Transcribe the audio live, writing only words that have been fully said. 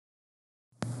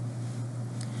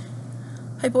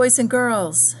Hi, boys and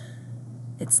girls.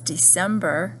 It's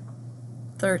December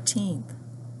 13th.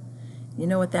 You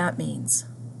know what that means.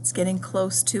 It's getting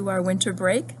close to our winter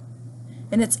break,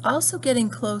 and it's also getting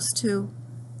close to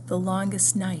the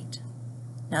longest night.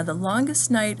 Now, the longest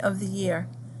night of the year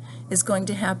is going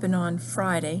to happen on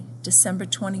Friday, December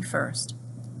 21st.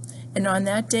 And on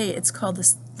that day, it's called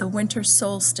the winter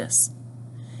solstice.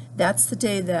 That's the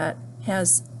day that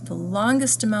has the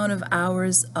longest amount of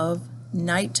hours of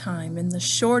nighttime and the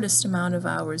shortest amount of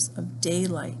hours of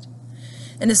daylight.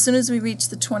 And as soon as we reach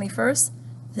the 21st,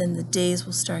 then the days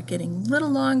will start getting a little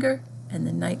longer and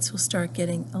the nights will start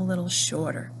getting a little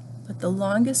shorter. But the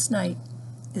longest night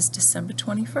is December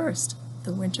 21st,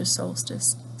 the winter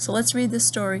solstice. So let's read this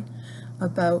story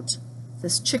about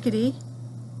this chickadee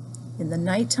in the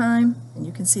nighttime, and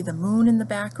you can see the moon in the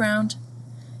background.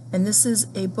 And this is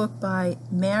a book by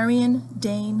Marion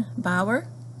Dane Bauer,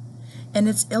 and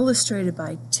it's illustrated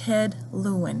by Ted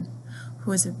Lewin,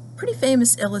 who is a pretty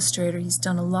famous illustrator. He's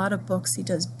done a lot of books. He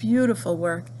does beautiful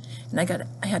work, and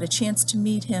I had a chance to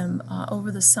meet him over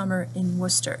the summer in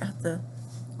Worcester at the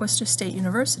Worcester State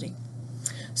University.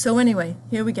 So anyway,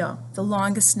 here we go. The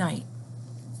longest night.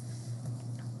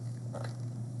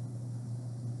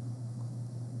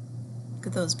 Look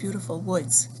at those beautiful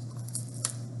woods.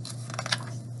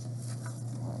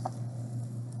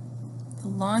 The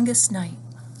longest night.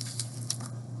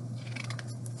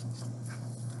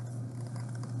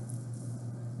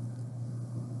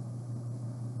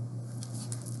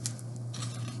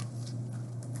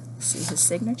 See his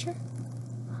signature?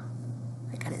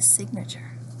 I got his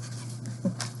signature.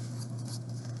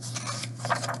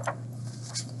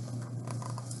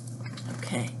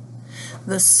 Okay.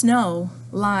 The snow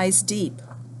lies deep.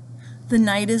 The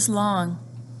night is long.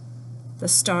 The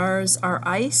stars are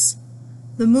ice.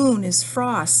 The moon is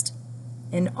frost.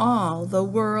 And all the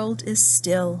world is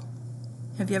still.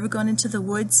 Have you ever gone into the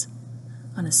woods?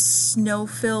 On a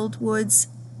snow-filled woods?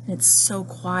 And it's so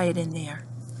quiet in there.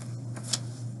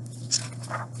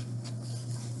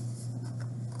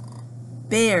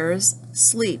 Bears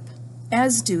sleep,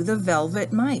 as do the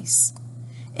velvet mice.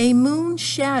 A moon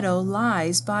shadow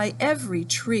lies by every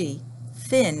tree,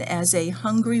 thin as a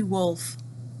hungry wolf.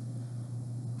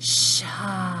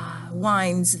 Sha,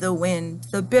 whines the wind,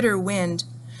 the bitter wind.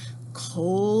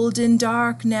 Cold and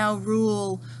dark now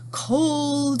rule,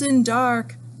 cold and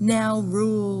dark now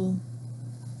rule.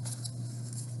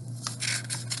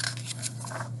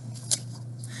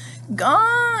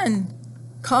 Gone,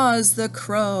 caws the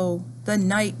crow, the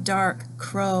night dark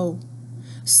crow.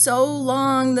 So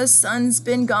long the sun's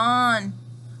been gone.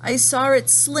 I saw it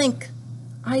slink,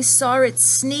 I saw it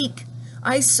sneak,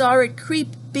 I saw it creep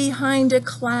behind a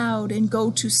cloud and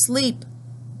go to sleep.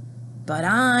 But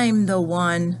I'm the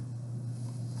one.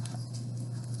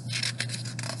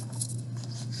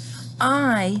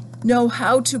 I know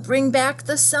how to bring back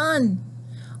the sun.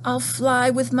 I'll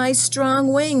fly with my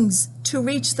strong wings to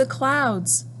reach the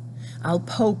clouds. I'll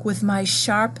poke with my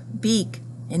sharp beak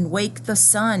and wake the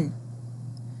sun.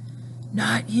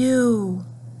 Not you,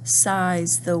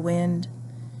 sighs the wind,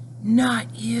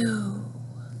 not you.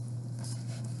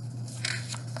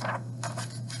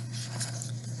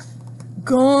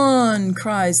 Gone,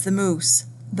 cries the moose,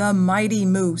 the mighty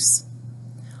moose.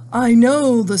 I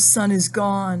know the sun is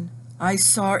gone. I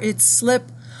saw it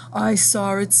slip, I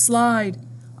saw it slide,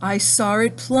 I saw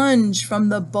it plunge from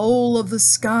the bowl of the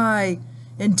sky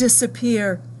and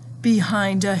disappear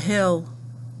behind a hill.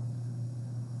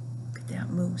 Look at that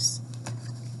moose.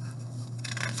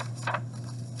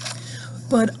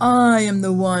 But I am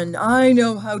the one. I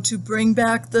know how to bring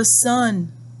back the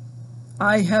sun.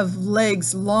 I have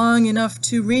legs long enough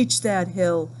to reach that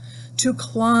hill, to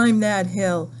climb that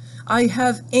hill. I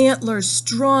have antlers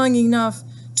strong enough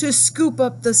to scoop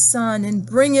up the sun and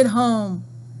bring it home.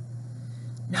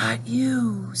 Not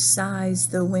you, sighs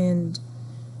the wind,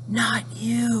 not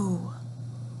you.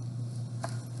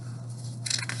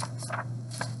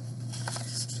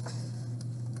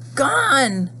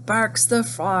 Gone, barks the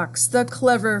fox, the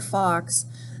clever fox.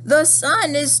 The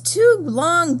sun is too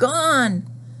long gone.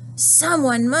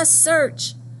 Someone must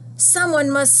search, someone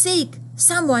must seek,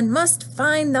 someone must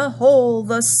find the hole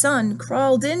the sun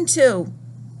crawled into.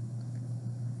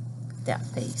 That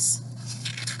face.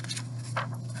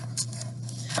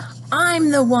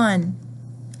 I'm the one.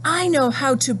 I know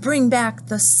how to bring back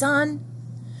the sun.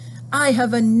 I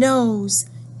have a nose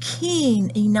keen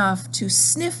enough to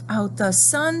sniff out the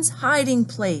sun's hiding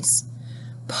place,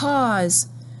 paws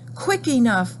quick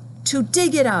enough to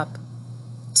dig it up,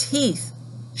 teeth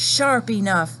sharp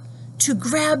enough to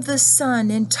grab the sun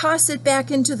and toss it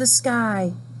back into the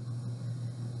sky.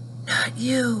 Not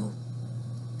you,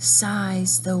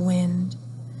 sighs the wind.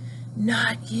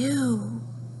 Not you.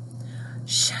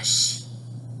 Shush,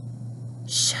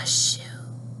 shush you.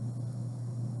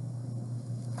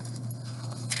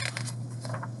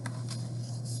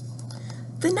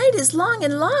 The night is long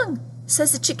and long,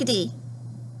 says the chickadee.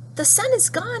 The sun is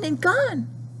gone and gone.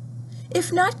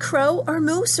 If not crow or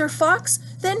moose or fox,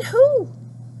 then who?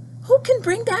 Who can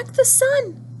bring back the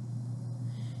sun?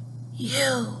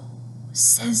 You,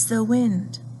 says the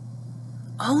wind.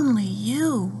 Only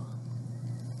you.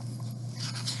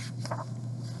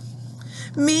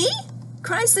 Me?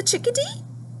 Cries the chickadee.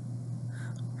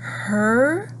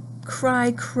 Her?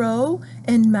 Cry crow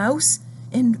and mouse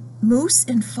and moose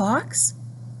and fox.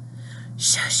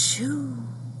 Shashoo,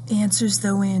 answers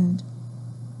the wind.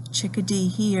 Chickadee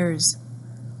hears.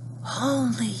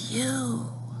 Only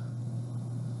you.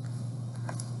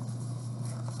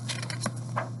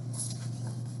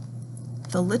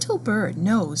 The little bird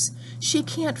knows she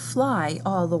can't fly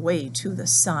all the way to the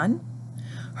sun.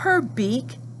 Her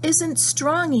beak isn't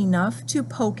strong enough to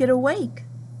poke it awake.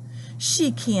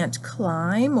 She can't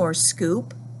climb or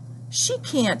scoop. She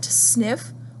can't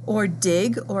sniff or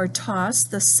dig or toss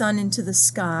the sun into the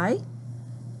sky.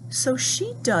 So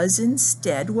she does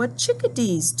instead what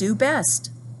chickadees do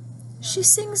best. She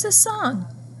sings a song.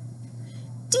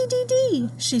 Dee dee dee,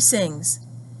 she sings.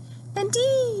 And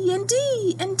dee and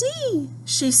dee and dee,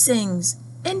 she sings.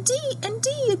 And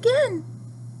dee again.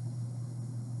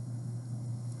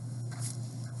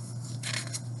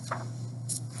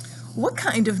 What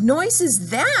kind of noise is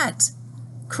that?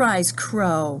 Cries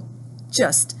Crow.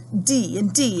 Just dee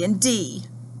and dee and dee.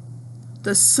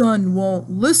 The sun won't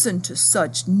listen to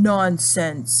such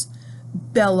nonsense,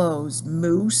 bellows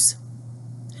Moose.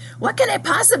 What can it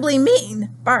possibly mean?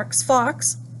 Barks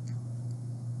Fox.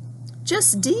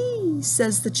 Just dee,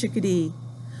 says the chickadee.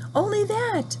 Only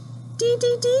that, dee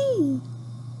dee dee.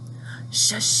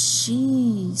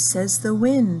 Shush-shee, says the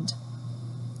wind.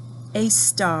 A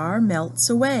star melts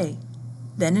away,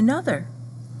 then another.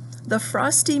 The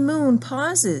frosty moon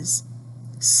pauses,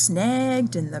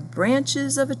 snagged in the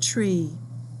branches of a tree.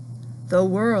 The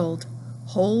world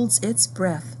holds its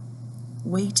breath,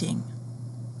 waiting.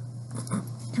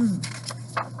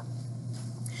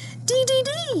 Dee dee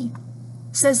dee,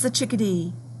 says the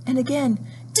chickadee, and again,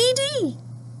 dee dee.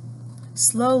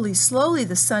 Slowly, slowly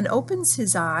the sun opens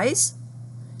his eyes.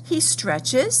 He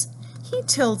stretches, he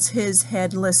tilts his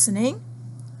head listening.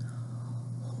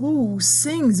 Who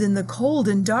sings in the cold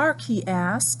and dark, he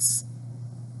asks.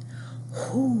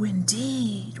 Who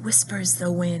indeed, whispers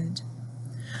the wind.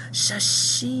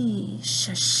 Shush-shee,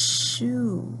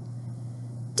 shush-shoo.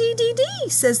 Dee dee dee,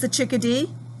 says the chickadee,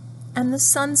 and the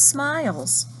sun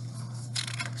smiles.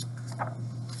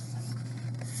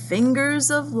 Fingers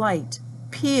of light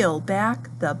peel back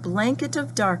the blanket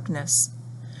of darkness.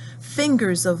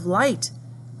 Fingers of light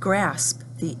grasp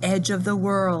the edge of the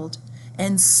world,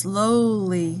 and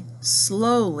slowly,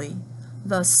 slowly,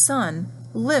 the sun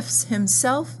lifts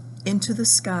himself into the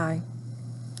sky.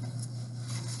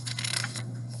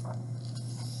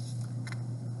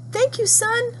 Thank you,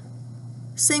 sun,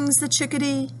 sings the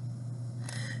chickadee.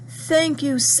 Thank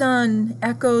you, sun,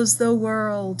 echoes the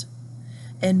world.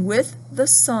 And with the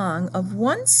song of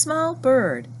one small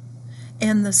bird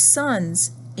and the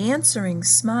sun's answering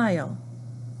smile,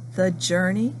 the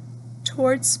journey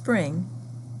toward spring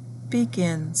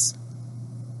begins.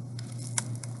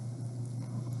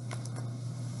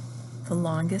 The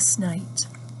Longest Night.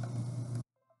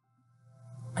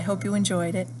 I hope you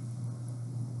enjoyed it.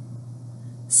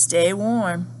 Stay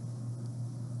warm.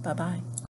 Bye-bye.